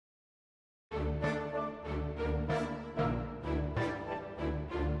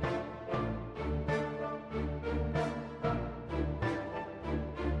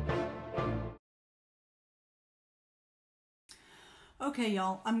Okay,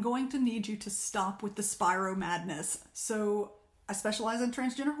 y'all, I'm going to need you to stop with the Spiro madness. So I specialize in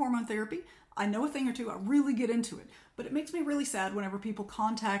transgender hormone therapy. I know a thing or two. I really get into it. But it makes me really sad whenever people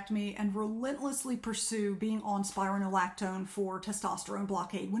contact me and relentlessly pursue being on spironolactone for testosterone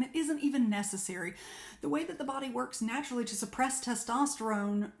blockade when it isn't even necessary. The way that the body works naturally to suppress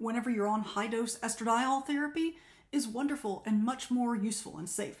testosterone whenever you're on high-dose estradiol therapy is wonderful and much more useful and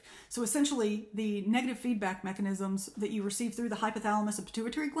safe. So essentially, the negative feedback mechanisms that you receive through the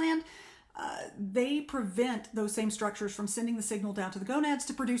hypothalamus-pituitary gland, they prevent those same structures from sending the signal down to the gonads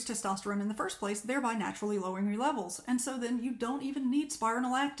to produce testosterone in the first place, thereby naturally lowering your levels. And so then you don't even need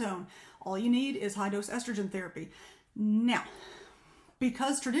spironolactone. All you need is high-dose estrogen therapy. Now,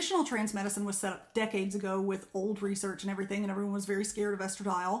 because traditional trans medicine was set up decades ago with old research and everything, and everyone was very scared of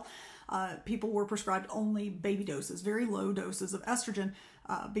estradiol, people were prescribed only baby doses, very low doses of estrogen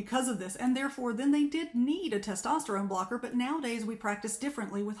because of this, and therefore then they did need a testosterone blocker, but nowadays we practice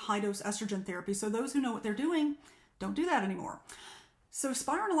differently with high-dose estrogen therapy, so those who know what they're doing don't do that anymore. So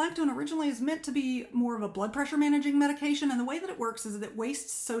spironolactone originally is meant to be more of a blood pressure managing medication, and the way that it works is that it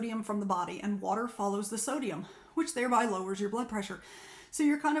wastes sodium from the body, and water follows the sodium, which thereby lowers your blood pressure. So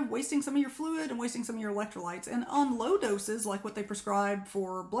you're kind of wasting some of your fluid and wasting some of your electrolytes. And on low doses, like what they prescribe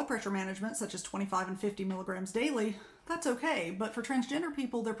for blood pressure management, such as 25 and 50 milligrams daily, that's okay. But for transgender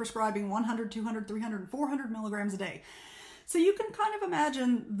people, they're prescribing 100, 200, 300, and 400 milligrams a day. So you can kind of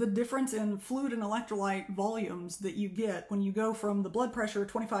imagine the difference in fluid and electrolyte volumes that you get when you go from the blood pressure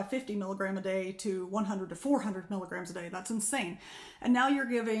 25, 50 milligram a day to 100 to 400 milligrams a day. That's insane. And now you're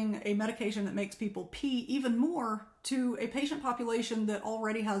giving a medication that makes people pee even more to a patient population that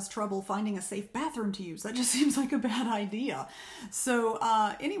already has trouble finding a safe bathroom to use. That just seems like a bad idea. So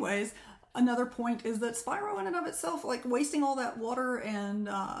anyways, another point is that Spiro in and of itself, like wasting all that water and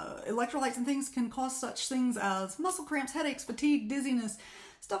electrolytes and things can cause such things as muscle cramps, headaches, fatigue, dizziness,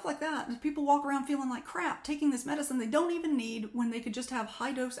 stuff like that. And people walk around feeling like crap, taking this medicine they don't even need when they could just have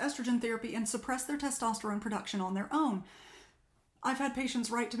high-dose estrogen therapy and suppress their testosterone production on their own. I've had patients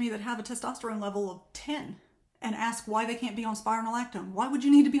write to me that have a testosterone level of 10 and ask why they can't be on spironolactone. Why would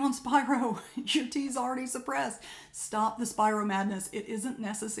you need to be on Spiro? Your T's already suppressed. Stop the Spiro madness. It isn't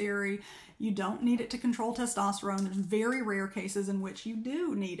necessary. You don't need it to control testosterone. There's very rare cases in which you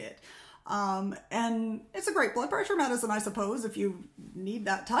do need it. And it's a great blood pressure medicine, I suppose, if you need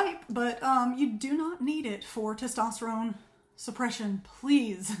that type, but you do not need it for testosterone suppression.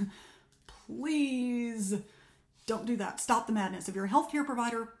 Please, please don't do that. Stop the madness. If you're a healthcare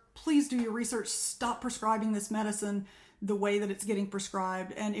provider, please do your research. Stop prescribing this medicine the way that it's getting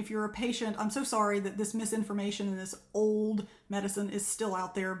prescribed. And if you're a patient, I'm so sorry that this misinformation and this old medicine is still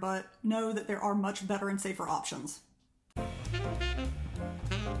out there, but know that there are much better and safer options.